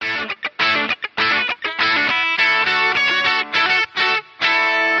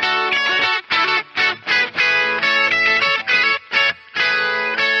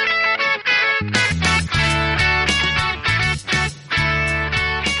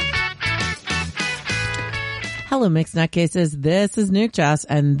Hello, Mixed Nutcases. This is Nuke Joss,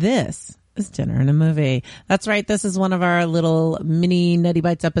 and this is Dinner and a Movie. That's right. This is one of our little mini Nutty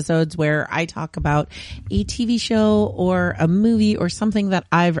Bites episodes where I talk about a TV show or a movie or something that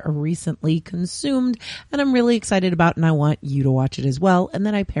I've recently consumed and I'm really excited about, and I want you to watch it as well. And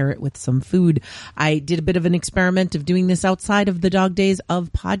then I pair it with some food. I did a bit of an experiment of doing this outside of the dog days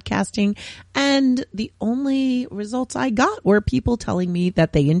of podcasting, and the only results I got were people telling me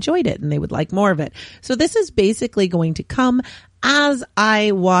that they enjoyed it and they would like more of it. So this is basically going to come as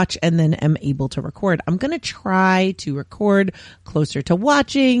I watch and then am able to record. I'm going to try to record closer to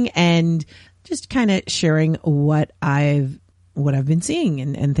watching and just kind of sharing what I've been seeing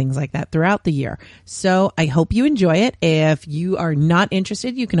and things like that throughout the year. So I hope you enjoy it. If you are not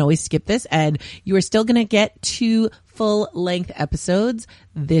interested, you can always skip this, and you are still going to get 2 full length episodes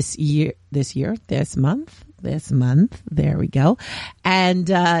this month. There we go. And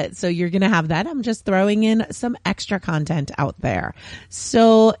so you're going to have that. I'm just throwing in some extra content out there.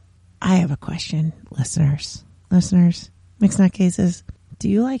 So I have a question, listeners, Mixed Nutcases. Do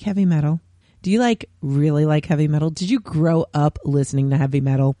you like heavy metal? Do you really like heavy metal? Did you grow up listening to heavy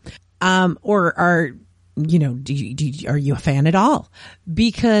metal? Or are you a fan at all?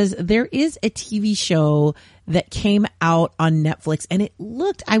 Because there is a TV show that came out on Netflix, and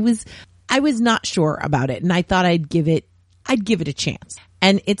I was not sure about it, and I thought I'd give it a chance.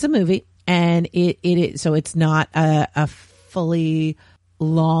 And it's a movie, and so it's not a fully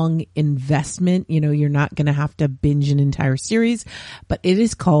long investment. You know, you're not going to have to binge an entire series, but it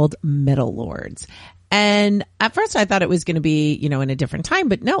is called Metal Lords. And at first I thought it was going to be, in a different time,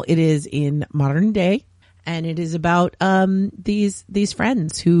 but no, it is in modern day, and it is about these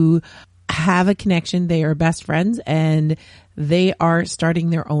friends who have a connection. They are best friends, and they are starting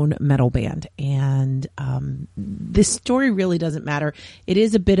their own metal band. And this story really doesn't matter. It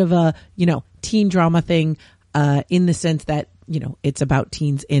is a bit of a, teen drama thing in the sense that, it's about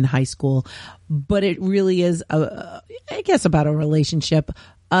teens in high school, but it really is, I guess, about a relationship.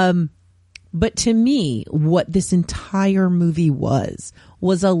 But to me, what this entire movie was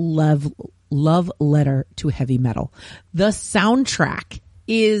a love letter to heavy metal. The soundtrack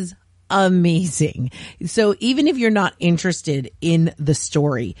is amazing. So even if you're not interested in the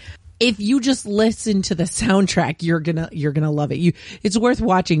story, if you just listen to the soundtrack, you're gonna love it. It's worth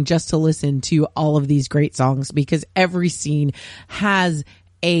watching just to listen to all of these great songs, because every scene has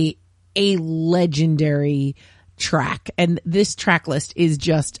a legendary track, and this track list is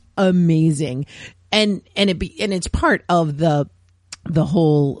just amazing. And it's part of the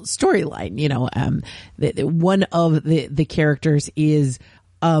whole storyline. One of the characters is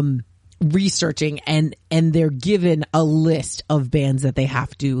researching, and they're given a list of bands that they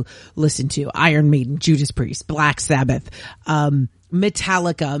have to listen to: Iron Maiden, Judas Priest, Black Sabbath,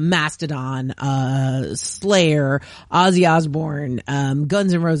 Metallica, Mastodon, Slayer, Ozzy Osbourne,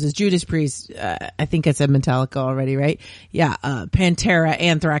 Guns N' Roses, Judas Priest, I think I said Metallica already, right? Yeah, Pantera,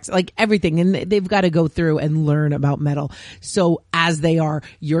 Anthrax, like everything. And they've got to go through and learn about metal. So as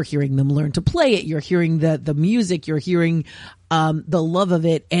you're hearing them learn to play it, you're hearing the music, you're hearing the love of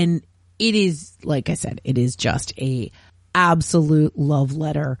it. And it is, like I said, it is just a absolute love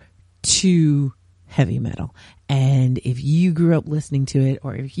letter to heavy metal. And if you grew up listening to it,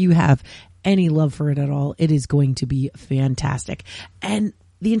 or if you have any love for it at all, it is going to be fantastic. And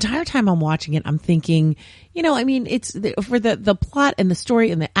the entire time I'm watching it, I'm thinking, it's for the plot and the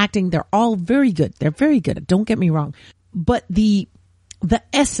story and the acting, they're all very good. They're very good. Don't get me wrong. But the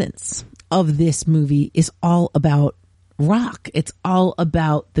essence of this movie is all about rock. It's all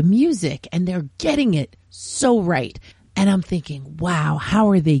about the music, and they're getting it so right. And I'm thinking, wow, how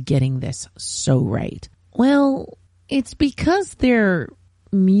are they getting this so right? Well, it's because their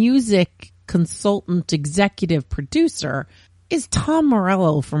music consultant executive producer is Tom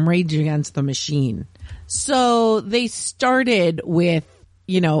Morello from Rage Against the Machine. So they started with,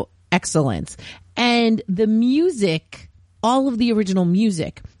 excellence. And the music, all of the original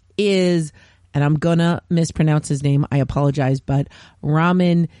music is, and I'm gonna mispronounce his name, I apologize, but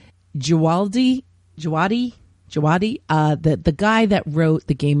Ramin Djawadi, the guy that wrote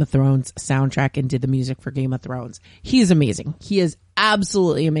the Game of Thrones soundtrack and did the music for Game of Thrones. He is amazing. He is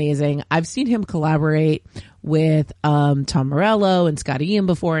absolutely amazing. I've seen him collaborate with Tom Morello and Scott Ian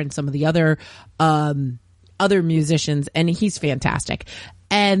before, and some of the other musicians, and he's fantastic.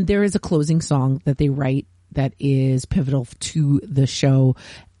 And there is a closing song that they write that is pivotal to the show,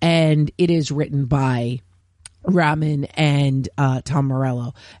 and it is written by Ramin and Tom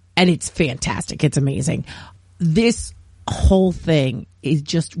Morello, and it's fantastic. It's amazing. This whole thing is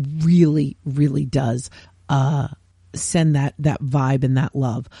just really, really does send that vibe and that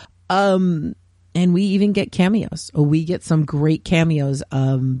love. And we even get cameos. We get some great cameos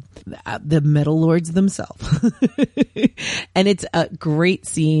of the Metal Lords themselves. And it's a great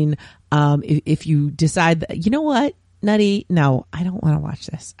scene. If you decide that, you know what, Nutty, no, I don't want to watch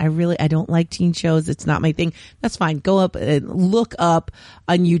this. I don't like teen shows. It's not my thing. That's fine. Go up and look up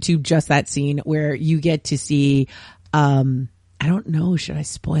on YouTube just that scene where you get to see, I don't know. Should I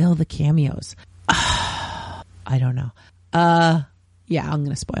spoil the cameos? I don't know. Yeah, I'm going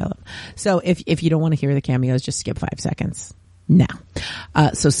to spoil them. So if you don't want to hear the cameos, just skip 5 seconds now.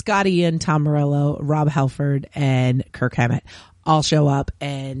 So Scott Ian, Tom Morello, Rob Halford, and Kirk Hammett all show up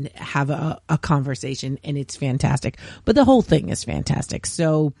and have a conversation, and it's fantastic. But the whole thing is fantastic.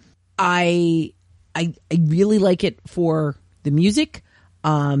 So I really like it for the music.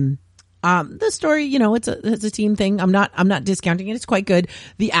 The story, it's a team thing. I'm not discounting it. It's quite good.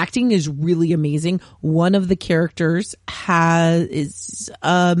 The acting is really amazing. One of the characters is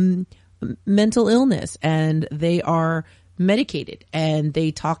mental illness, and they are medicated, and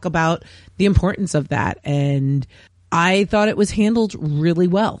they talk about the importance of that. And I thought it was handled really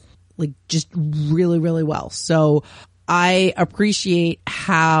well, like just really, really well. So I appreciate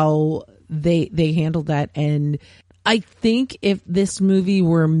how they handled that. And I think if this movie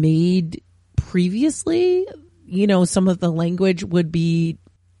were made previously, some of the language would be,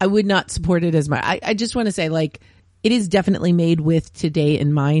 I would not support it as much. I just want to say, like, it is definitely made with today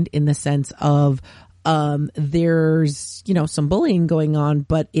in mind, in the sense of, there's, some bullying going on,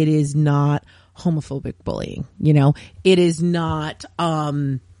 but it is not homophobic bullying. It is not,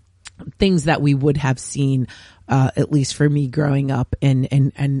 things that we would have seen, at least for me growing up,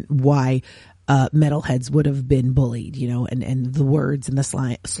 and why, metalheads would have been bullied, and the words and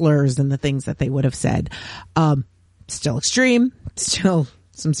the slurs and the things that they would have said. Still extreme, still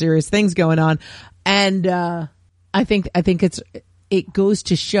some serious things going on. And, I think it goes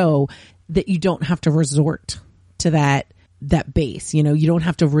to show that you don't have to resort to that base. You don't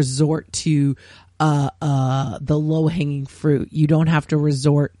have to resort to, the low hanging fruit. You don't have to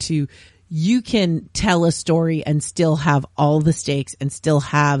resort to, you can tell a story and still have all the stakes and still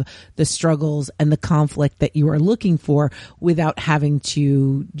have the struggles and the conflict that you are looking for without having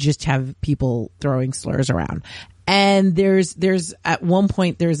to just have people throwing slurs around. And there's at one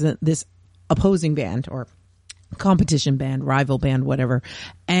point, there's this opposing band or competition band, rival band, whatever.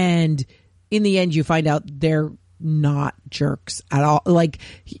 And in the end, you find out they're not jerks at all. Like,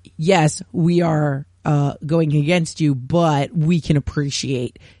 yes, we are going against you, but we can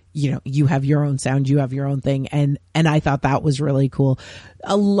appreciate, you have your own sound, you have your own thing. And I thought that was really cool.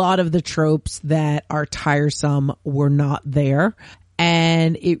 A lot of the tropes that are tiresome were not there.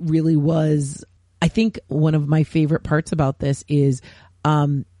 And it really was, I think one of my favorite parts about this is,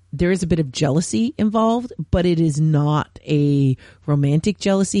 there is a bit of jealousy involved, but it is not a romantic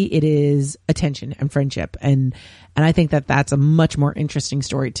jealousy. It is attention and friendship. And I think that that's a much more interesting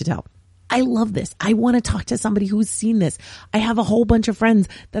story to tell. I love this. I want to talk to somebody who's seen this. I have a whole bunch of friends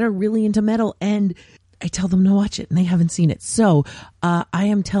that are really into metal, and I tell them to watch it and they haven't seen it. So, I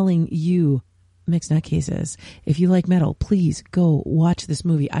am telling you, Mixed Nutcases, if you like metal, please go watch this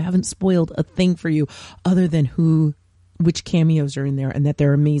movie. I haven't spoiled a thing for you other than which cameos are in there and that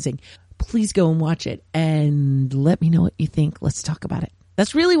they're amazing. Please go and watch it and let me know what you think. Let's talk about it.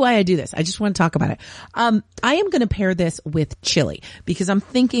 That's really why I do this. I just want to talk about it. I am going to pair this with chili because I'm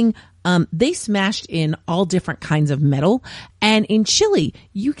thinking, they smashed in all different kinds of metal, and in chili,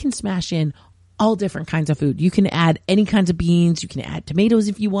 you can smash in all different kinds of food. You can add any kinds of beans. You can add tomatoes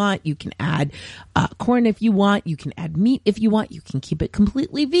if you want. You can add corn if you want. You can add meat if you want. You can keep it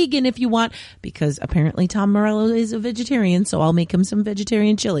completely vegan if you want, because apparently Tom Morello is a vegetarian, so I'll make him some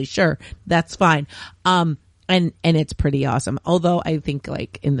vegetarian chili. Sure, that's fine. And it's pretty awesome. Although I think,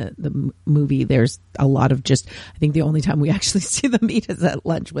 like, in the movie, there's a lot of just, I think the only time we actually see them eat is at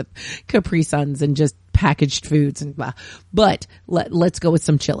lunch with Capri Suns and just packaged foods and blah. But let's go with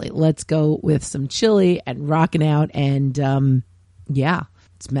some chili. Let's go with some chili and rocking out. And, yeah,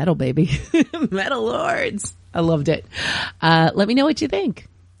 it's metal, baby. Metal Lords. I loved it. Let me know what you think.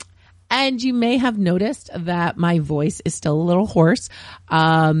 And you may have noticed that my voice is still a little hoarse.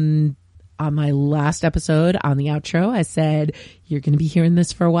 On my last episode, on the outro, I said, you're going to be hearing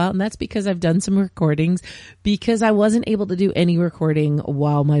this for a while. And that's because I've done some recordings, because I wasn't able to do any recording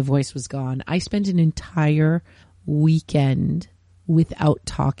while my voice was gone. I spent an entire weekend without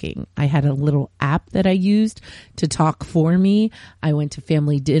talking. I had a little app that I used to talk for me. I went to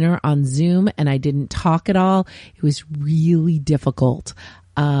family dinner on Zoom and I didn't talk at all. It was really difficult.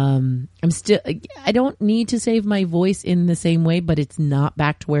 I don't need to save my voice in the same way, but it's not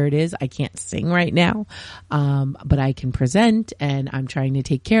back to where it is. I can't sing right now. But I can present and I'm trying to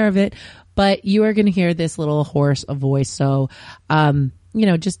take care of it. But you are going to hear this little hoarse voice. So,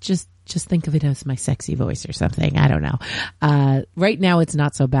 just think of it as my sexy voice or something. I don't know. Right now it's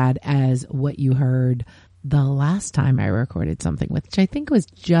not so bad as what you heard the last time I recorded something, which I think it was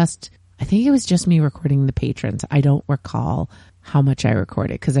just me recording the patrons. I don't recall how much I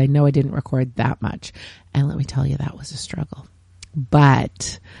recorded because I know I didn't record that much. And let me tell you, that was a struggle.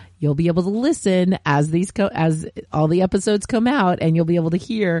 But you'll be able to listen as as all the episodes come out, and you'll be able to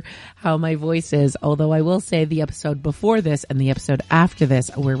hear how my voice is. Although I will say the episode before this and the episode after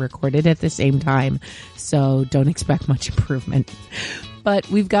this were recorded at the same time. So don't expect much improvement. But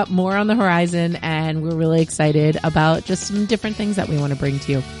we've got more on the horizon, and we're really excited about just some different things that we want to bring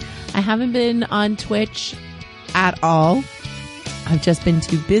to you. I haven't been on Twitch at all. I've just been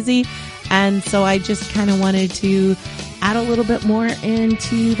too busy. And so I just kind of wanted to add a little bit more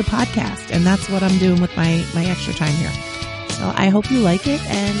into the podcast. And that's what I'm doing with my extra time here. So I hope you like it,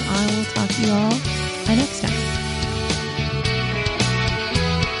 and I will talk to you all by next time.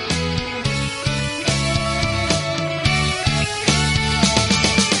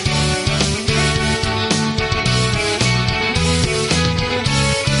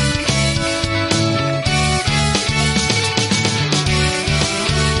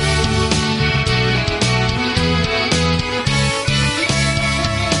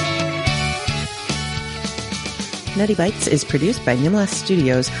 Nutty Bites is produced by Nimlas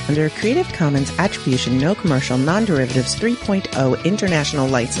Studios under a Creative Commons Attribution No Commercial Non-Derivatives 3.0 International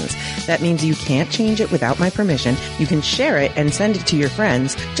License. That means you can't change it without my permission. You can share it and send it to your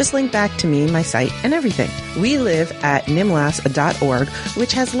friends. Just link back to me, my site, and everything. We live at nimlas.org,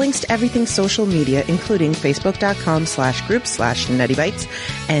 which has links to everything social media, including facebook.com/group/nuttybites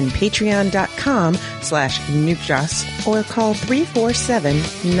and patreon.com/nukejoss, or call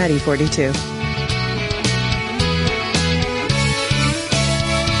 347-NUTTY42.